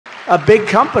a big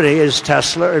company is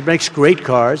Tesla. It makes great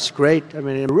cars,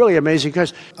 really amazing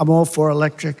cars. I'm all for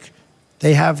electric.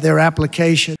 They have their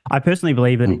application. I personally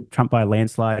believe that Trump, by a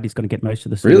landslide, is going to get most of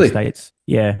the super states.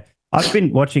 Yeah. I've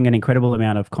been watching an incredible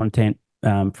amount of content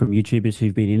from YouTubers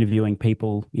who've been interviewing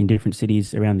people in different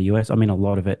cities around the US. I mean, a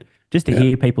lot of it, just to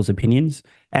hear people's opinions.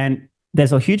 And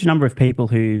there's a huge number of people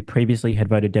who previously had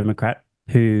voted Democrat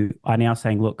who are now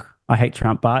saying, look, I hate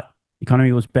Trump, but the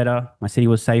economy was better. My city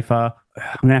was safer.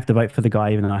 I'm going to have to vote for the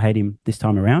guy, even though I hate him this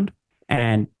time around.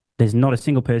 And there's not a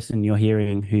single person you're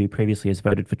hearing who previously has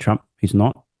voted for Trump who's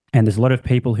not. And there's a lot of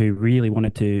people who really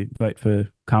wanted to vote for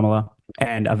Kamala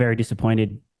and are very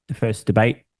disappointed the first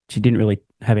debate. She didn't really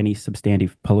have any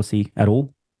substantive policy at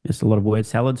all. Just a lot of word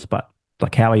salads, but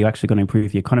like, how are you actually going to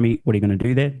improve the economy? What are you going to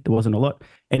do there? There wasn't a lot.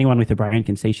 Anyone with a brain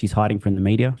can see she's hiding from the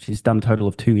media. She's done a total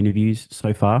of 2 interviews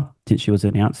so far since she was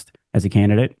announced as a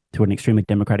candidate to an extremely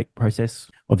democratic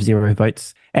process of 0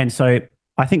 votes. And so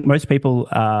I think most people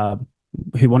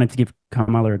who wanted to give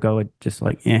Kamala a go are just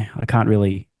like, I can't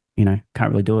really do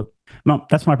it. Well,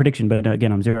 that's my prediction, but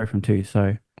again, I'm 0 from 2.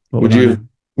 So would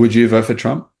you vote for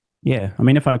Trump? Yeah. I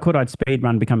mean, if I could, I'd speed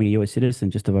run becoming a US citizen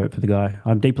just to vote for the guy.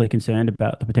 I'm deeply concerned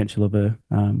about the potential of a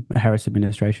Harris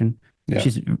administration. Yeah.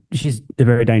 She's a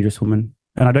very dangerous woman.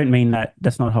 And I don't mean that,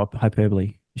 that's not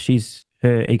hyperbole.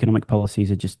 Her economic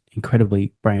policies are just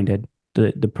incredibly brain dead.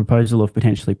 The proposal of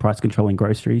potentially price controlling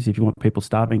groceries, if you want people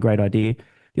starving, great idea.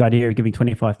 The idea of giving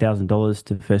 $25,000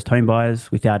 to first home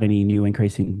buyers without any new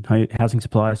increase in housing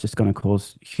supply is just going to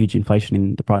cause huge inflation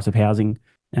in the price of housing.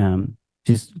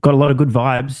 She's got a lot of good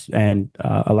vibes and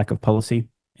a lack of policy.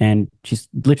 And she's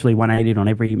literally 180 on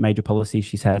every major policy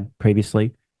she's had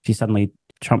previously.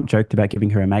 Trump joked about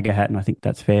giving her a MAGA hat, and I think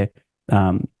that's fair.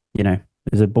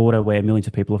 There's a border where millions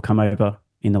of people have come over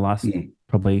in the last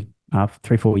probably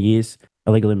 3-4 years,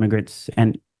 illegal immigrants.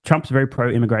 And Trump's very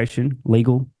pro-immigration,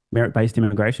 legal, merit-based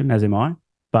immigration, as am I.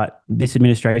 But this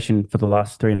administration for the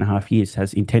last 3.5 years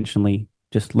has intentionally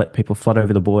just let people flood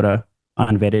over the border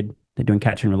unvetted. They're doing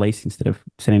catch and release instead of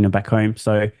sending them back home.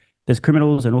 So there's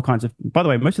criminals and all kinds of... By the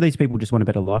way, most of these people just want a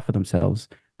better life for themselves,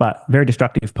 but very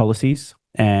destructive policies.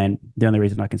 And the only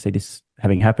reason I can see this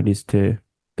having happened is to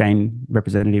gain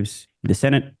representatives in the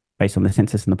Senate based on the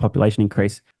census and the population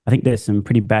increase. I think there's some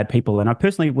pretty bad people. And I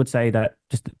personally would say that,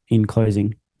 just in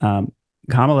closing,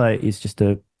 Kamala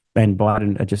and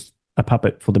Biden are just a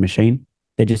puppet for the machine.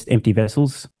 They're just empty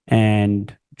vessels.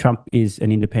 And Trump is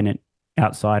an independent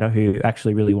outsider who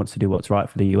actually really wants to do what's right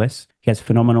for the US. He has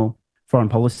phenomenal foreign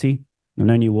policy.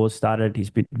 No new wars started. He's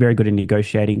been very good in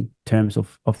negotiating terms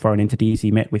of foreign entities.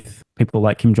 He met with people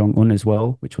like Kim Jong-un as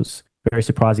well, which was very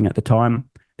surprising at the time.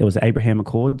 There was the Abraham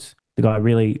Accords. The guy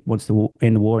really wants to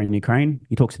end the war in Ukraine.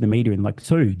 He talks to the media and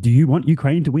so do you want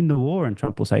Ukraine to win the war? And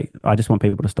Trump will say, I just want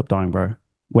people to stop dying, bro.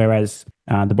 Whereas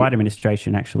the Biden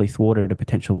administration actually thwarted a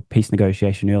potential peace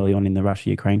negotiation early on in the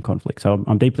Russia-Ukraine conflict. So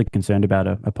I'm deeply concerned about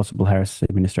a possible Harris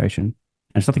administration.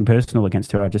 And it's nothing personal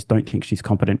against her. I just don't think she's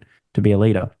competent to be a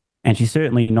leader. And she's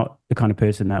certainly not the kind of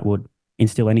person that would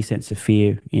instill any sense of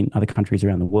fear in other countries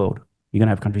around the world. You're going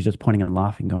to have countries just pointing and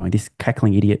laughing, going, this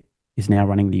cackling idiot is now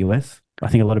running the US. I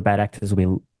think a lot of bad actors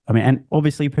will be... and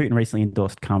obviously Putin recently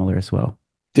endorsed Kamala as well.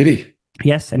 Did he?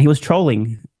 Yes, and he was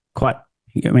trolling quite...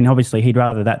 obviously he'd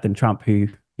rather that than Trump, who,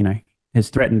 has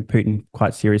threatened Putin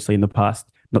quite seriously in the past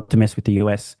not to mess with the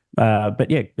US. But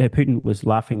yeah, Putin was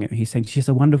laughing. He's saying she has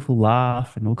a wonderful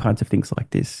laugh and all kinds of things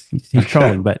like this. He's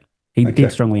trolling, but he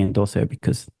did strongly endorse her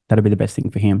because that'd be the best thing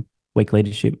for him. Weak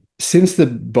leadership. Since the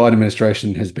Biden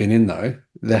administration has been in, though,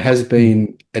 there has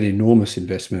been an enormous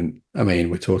investment. I mean,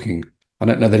 we're talking, I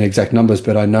don't know the exact numbers,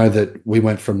 but I know that we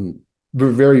went from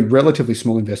very relatively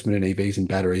small investment in EVs and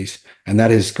batteries, and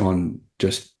that has gone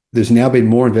there's now been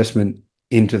more investment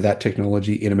into that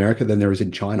technology in America than there is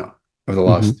in China over the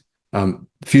last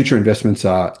future investments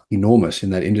are enormous in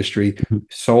that industry.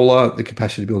 Solar, the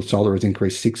capacity to build solar has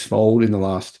increased 6-fold in the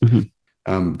last, I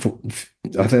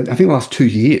think the last 2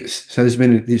 years. So there's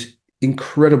been this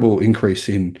incredible increase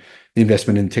in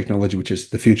investment in technology, which is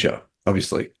the future,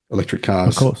 obviously, electric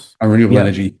cars, of course, and renewable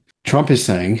energy. Trump is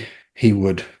saying he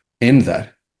would end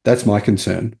that. That's my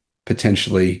concern,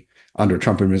 potentially under a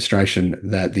Trump administration,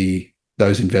 that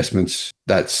those investments,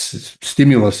 that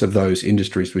stimulus of those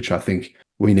industries, which I think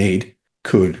we need,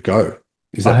 could go.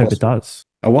 Is that I hope it does.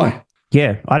 Oh, why?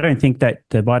 Yeah, I don't think that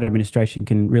the Biden administration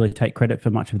can really take credit for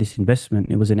much of this investment.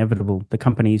 It was inevitable. The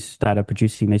companies that are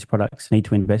producing these products need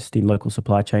to invest in local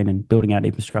supply chain and building out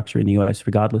infrastructure in the US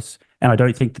regardless. And I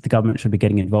don't think that the government should be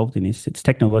getting involved in this. It's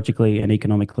technologically and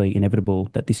economically inevitable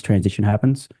that this transition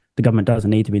happens. the government doesn't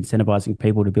need to be incentivizing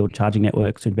people to build charging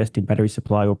networks, to invest in battery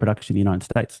supply or production in the United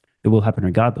States. It will happen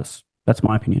regardless. That's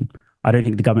my opinion. I don't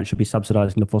think the government should be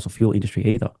subsidizing the fossil fuel industry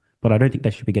either, but I don't think they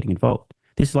should be getting involved.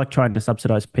 This is like trying to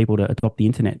subsidize people to adopt the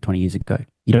internet 20 years ago.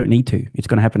 You don't need to. It's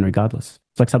going to happen regardless.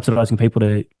 It's like subsidizing people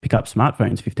to pick up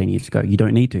smartphones 15 years ago. You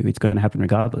don't need to. It's going to happen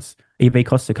regardless. EV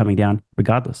costs are coming down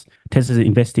regardless. Tesla's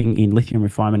investing in lithium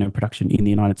refinement and production in the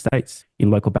United States, in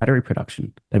local battery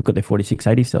production. They've got their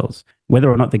 4680 cells.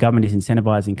 Whether or not the government is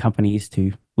incentivizing companies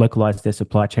to localize their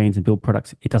supply chains and build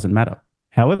products, it doesn't matter.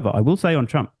 However, I will say on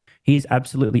Trump, he is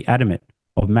absolutely adamant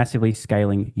of massively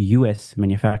scaling US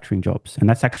manufacturing jobs. And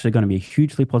that's actually going to be a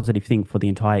hugely positive thing for the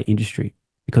entire industry.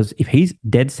 Because if he's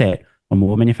dead set on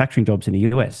more manufacturing jobs in the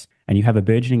US and you have a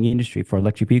burgeoning industry for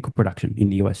electric vehicle production in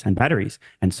the US and batteries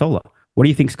and solar, what do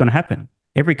you think is going to happen?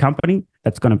 Every company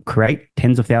that's going to create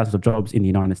tens of thousands of jobs in the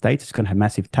United States is going to have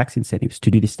massive tax incentives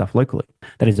to do this stuff locally.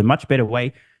 That is a much better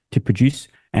way to produce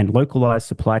and localize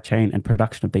supply chain and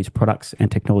production of these products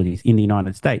and technologies in the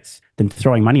United States than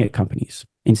throwing money at companies.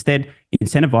 Instead,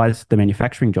 incentivize the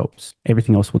manufacturing jobs.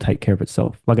 Everything else will take care of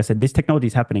itself. Like I said, this technology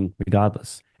is happening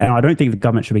regardless. And I don't think the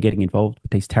government should be getting involved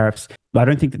with these tariffs. I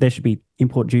don't think that there should be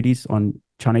import duties on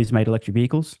Chinese-made electric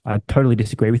vehicles. I totally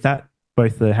disagree with that.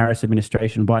 Both the Harris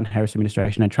administration, Biden-Harris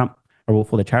administration, and Trump are all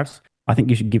for the tariffs. I think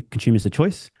you should give consumers a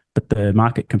choice, let the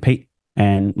market compete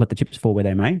and let the chips fall where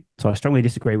they may. So I strongly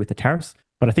disagree with the tariffs.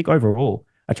 But I think overall,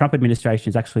 a Trump administration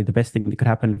is actually the best thing that could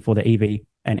happen for the EV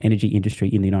and energy industry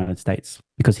in the United States,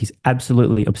 because he's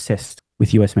absolutely obsessed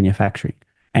with US manufacturing.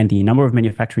 And the number of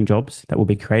manufacturing jobs that will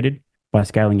be created by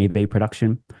scaling EV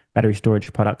production, battery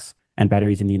storage products, and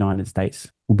batteries in the United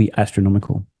States will be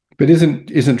astronomical. But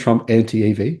isn't Trump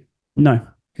anti-EV? No.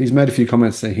 He's made a few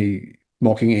comments saying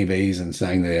mocking EVs and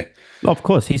saying they're... Of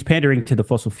course, he's pandering to the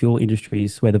fossil fuel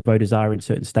industries where the voters are in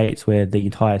certain states where the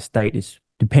entire state is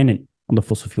dependent on the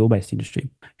fossil fuel-based industry.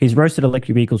 He's roasted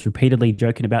electric vehicles repeatedly,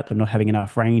 joking about them not having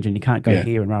enough range and you can't go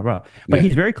here and rah, rah. But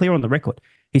he's very clear on the record.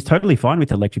 He's totally fine with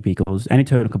electric vehicles and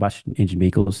internal combustion engine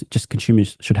vehicles. Just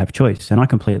consumers should have choice, and I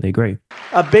completely agree.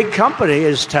 A big company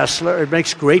is Tesla. It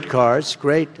makes great cars,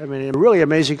 really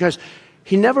amazing cars.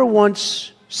 He never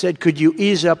once said, could you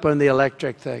ease up on the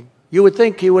electric thing? You would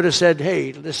think he would have said,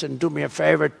 hey, listen, do me a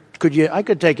favor. I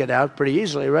could take it out pretty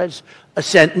easily, right? It's a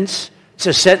sentence. It's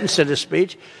a sentence in a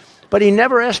speech. But he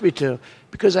never asked me to,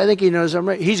 because I think he knows I'm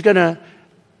right. He's going to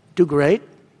do great,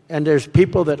 and there's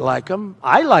people that like him.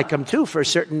 I like him, too, for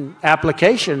certain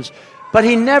applications. But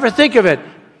he never think of it.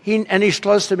 And he's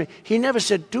close to me. He never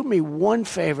said, do me one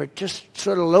favor, just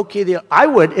sort of low-key. I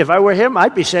would, if I were him,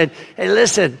 I'd be saying, hey,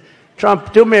 listen,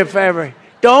 Trump, do me a favor.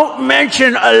 Don't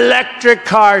mention electric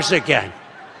cars again.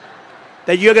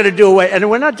 That you're going to do away. And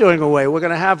we're not doing away. We're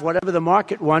going to have whatever the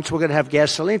market wants. We're going to have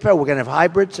gasoline power. We're going to have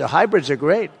hybrids. The hybrids are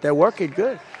great. They're working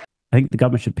good. I think the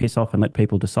government should piss off and let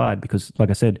people decide because, like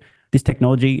I said, this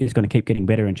technology is going to keep getting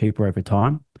better and cheaper over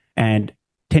time. And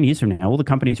 10 years from now, all the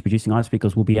companies producing ICE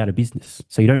vehicles will be out of business.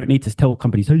 So you don't need to tell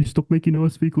companies, hey, stop making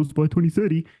ICE vehicles by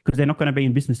 2030 because they're not going to be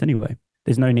in business anyway.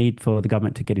 There's no need for the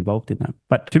government to get involved in that.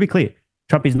 But to be clear,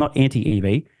 Trump is not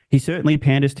anti-EV. He certainly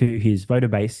panders to his voter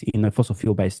base in the fossil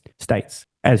fuel-based states,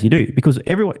 as you do, because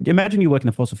imagine you work in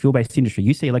the fossil fuel-based industry,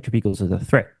 you see electric vehicles as a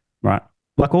threat, right?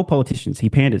 Like all politicians, he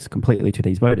panders completely to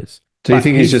these voters. So you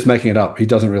think he's just making it up? He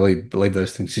doesn't really believe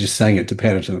those things. He's just saying it to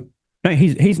pander to them. No,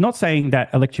 he's not saying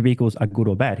that electric vehicles are good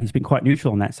or bad. He's been quite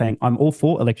neutral on that, saying, I'm all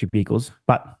for electric vehicles,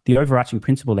 but the overarching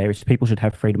principle there is people should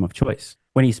have freedom of choice.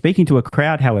 When he's speaking to a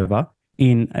crowd, however,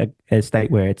 in a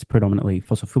state where it's predominantly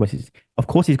fossil fuel based, of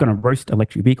course he's going to roast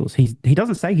electric vehicles. He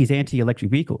doesn't say he's anti-electric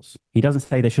vehicles. He doesn't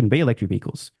say there shouldn't be electric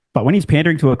vehicles. But when he's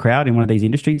pandering to a crowd in one of these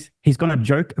industries, he's going to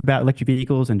joke about electric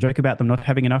vehicles and joke about them not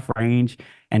having enough range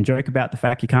and joke about the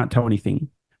fact you can't tow anything.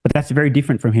 But that's very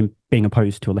different from him being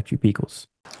opposed to electric vehicles.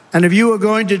 And if you were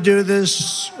going to do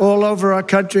this all over our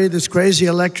country, this crazy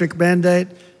electric mandate,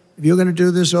 if you're going to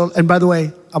do this and by the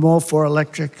way, I'm all for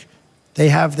electric. They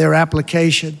have their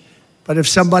application. But if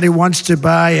somebody wants to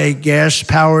buy a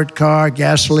gas-powered car,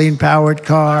 gasoline-powered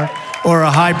car, or a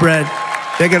hybrid,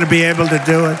 they're going to be able to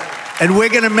do it. And we're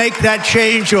going to make that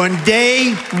change on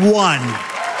day one.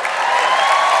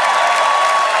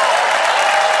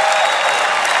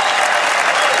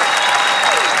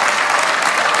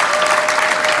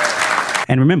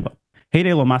 And remember, he and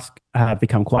Elon Musk have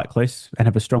become quite close and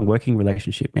have a strong working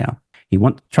relationship now.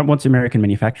 Trump wants American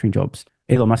manufacturing jobs.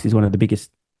 Elon Musk is one of the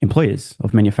biggest employers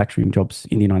of manufacturing jobs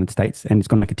in the United States, and it's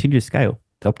going to continue to scale.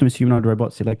 The Optimus humanoid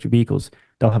robots, the electric vehicles,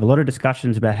 they'll have a lot of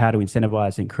discussions about how to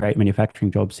incentivize and create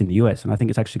manufacturing jobs in the US. And I think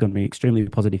it's actually going to be an extremely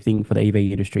positive thing for the EV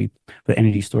industry, for the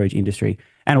energy storage industry,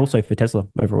 and also for Tesla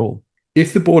overall.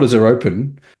 if the borders are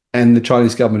open and the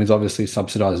Chinese government is obviously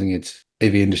subsidizing its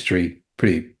EV industry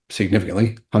pretty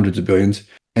significantly, hundreds of billions,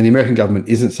 and the American government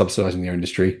isn't subsidizing their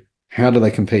industry, how do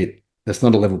they compete? That's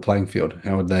not a level playing field.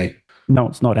 How would they? No,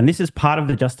 it's not. And this is part of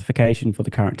the justification for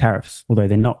the current tariffs, although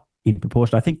they're not in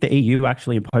proportion. I think the EU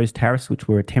actually imposed tariffs which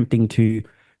were attempting to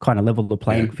kind of level the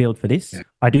playing field for this. Yeah.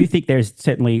 I do think there's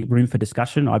certainly room for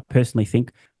discussion. I personally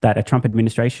think that a Trump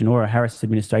administration or a Harris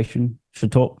administration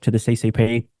should talk to the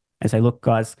CCP and say, look,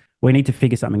 guys, we need to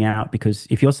figure something out, because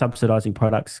if you're subsidizing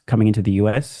products coming into the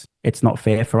US, it's not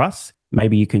fair for us.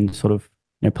 Maybe you can sort of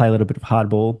play a little bit of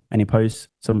hardball and impose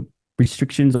some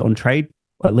restrictions on trade,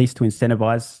 or at least to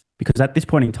incentivize, because at this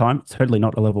point in time, it's totally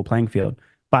not a level playing field.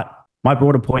 But my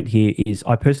broader point here is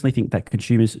I personally think that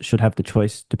consumers should have the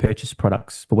choice to purchase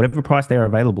products for whatever price they are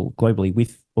available globally,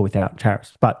 with or without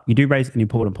tariffs. But you do raise an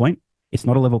important point. It's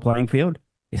not a level playing field.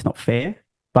 It's not fair.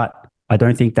 But I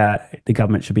don't think that the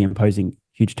government should be imposing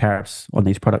huge tariffs on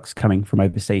these products coming from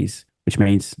overseas, which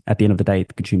means at the end of the day,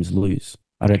 the consumers lose.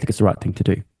 I don't think it's the right thing to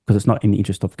do, because it's not in the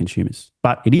interest of consumers.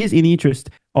 But it is in the interest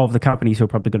of the companies who are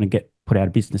probably going to get put out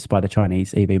of business by the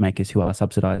Chinese EV makers who are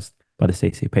subsidized by the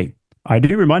CCP. I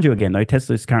do remind you again, though,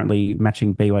 Tesla is currently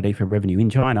matching BYD for revenue in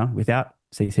China without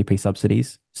CCP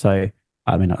subsidies. So,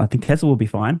 I mean, I think Tesla will be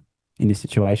fine in this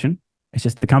situation. It's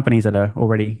just the companies that are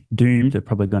already doomed are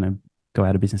probably going to go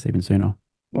out of business even sooner.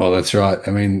 Well, that's right.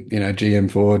 I mean, GM,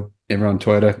 Ford, everyone,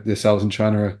 Toyota, their sales in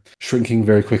China are shrinking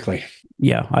very quickly.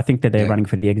 Yeah, I think that they're running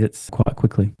for the exits quite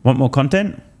quickly. Want more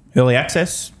content? Early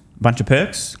access? Bunch of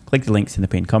perks? Click the links in the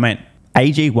pinned comment.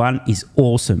 AG1 is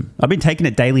awesome. I've been taking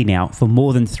it daily now for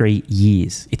more than 3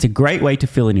 years. It's a great way to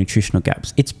fill in nutritional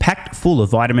gaps. It's packed full of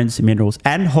vitamins, minerals,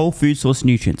 and whole food source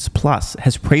nutrients, plus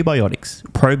has prebiotics,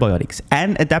 probiotics,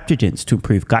 and adaptogens to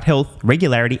improve gut health,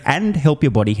 regularity, and help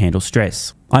your body handle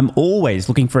stress. I'm always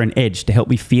looking for an edge to help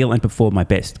me feel and perform my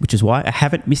best, which is why I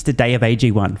haven't missed a day of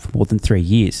AG1 for more than 3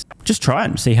 years. Just try it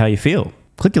and see how you feel.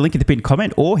 Click the link in the pinned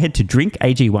comment or head to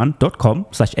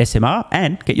drinkag1.com/SMR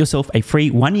and get yourself a free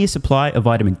 1-year supply of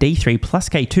vitamin D3 plus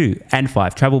K2 and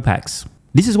 5 travel packs.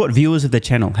 This is what viewers of the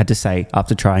channel had to say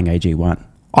after trying AG1.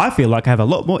 I feel like I have a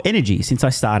lot more energy since I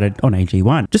started on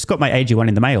AG1. Just got my AG1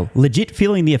 in the mail, legit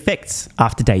feeling the effects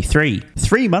after day 3.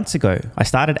 3 months ago, I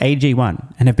started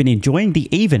AG1 and have been enjoying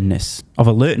the evenness of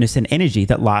alertness and energy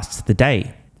that lasts the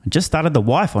day. I just started the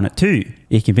wife on it too.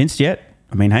 Are you convinced yet?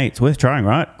 I mean, hey, it's worth trying,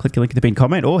 right? Click the link in the pinned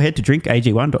comment or head to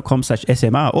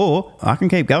drinkag1.com/SMR, or I can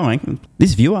keep going.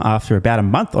 This viewer, after about a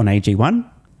month on AG1,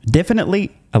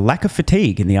 definitely a lack of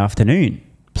fatigue in the afternoon.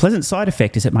 Pleasant side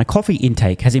effect is that my coffee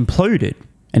intake has imploded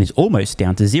and is almost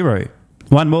down to 0.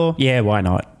 One more? Yeah, why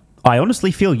not? I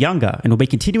honestly feel younger and will be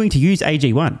continuing to use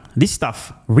AG1. This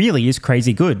stuff really is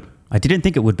crazy good. I didn't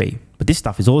think it would be, but this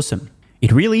stuff is awesome.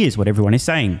 It really is what everyone is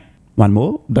saying. One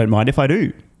more? Don't mind if I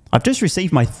do. I've just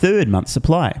received my 3rd month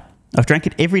supply. I've drank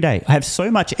it every day. I have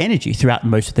so much energy throughout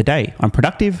most of the day. I'm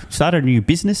productive, started a new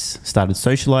business, started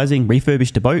socializing,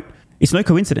 refurbished a boat. It's no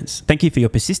coincidence. Thank you for your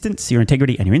persistence, your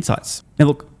integrity, and your insights. Now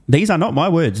look, these are not my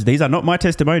words. These are not my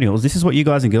testimonials. This is what you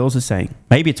guys and girls are saying.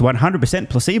 Maybe it's 100%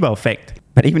 placebo effect.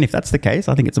 But even if that's the case,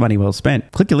 I think it's money well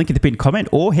spent. Click the link in the pinned comment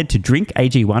or head to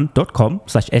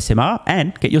drinkag1.com/SMR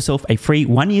and get yourself a free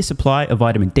 1-year supply of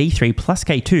vitamin D3 plus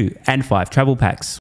K2 and 5 travel packs.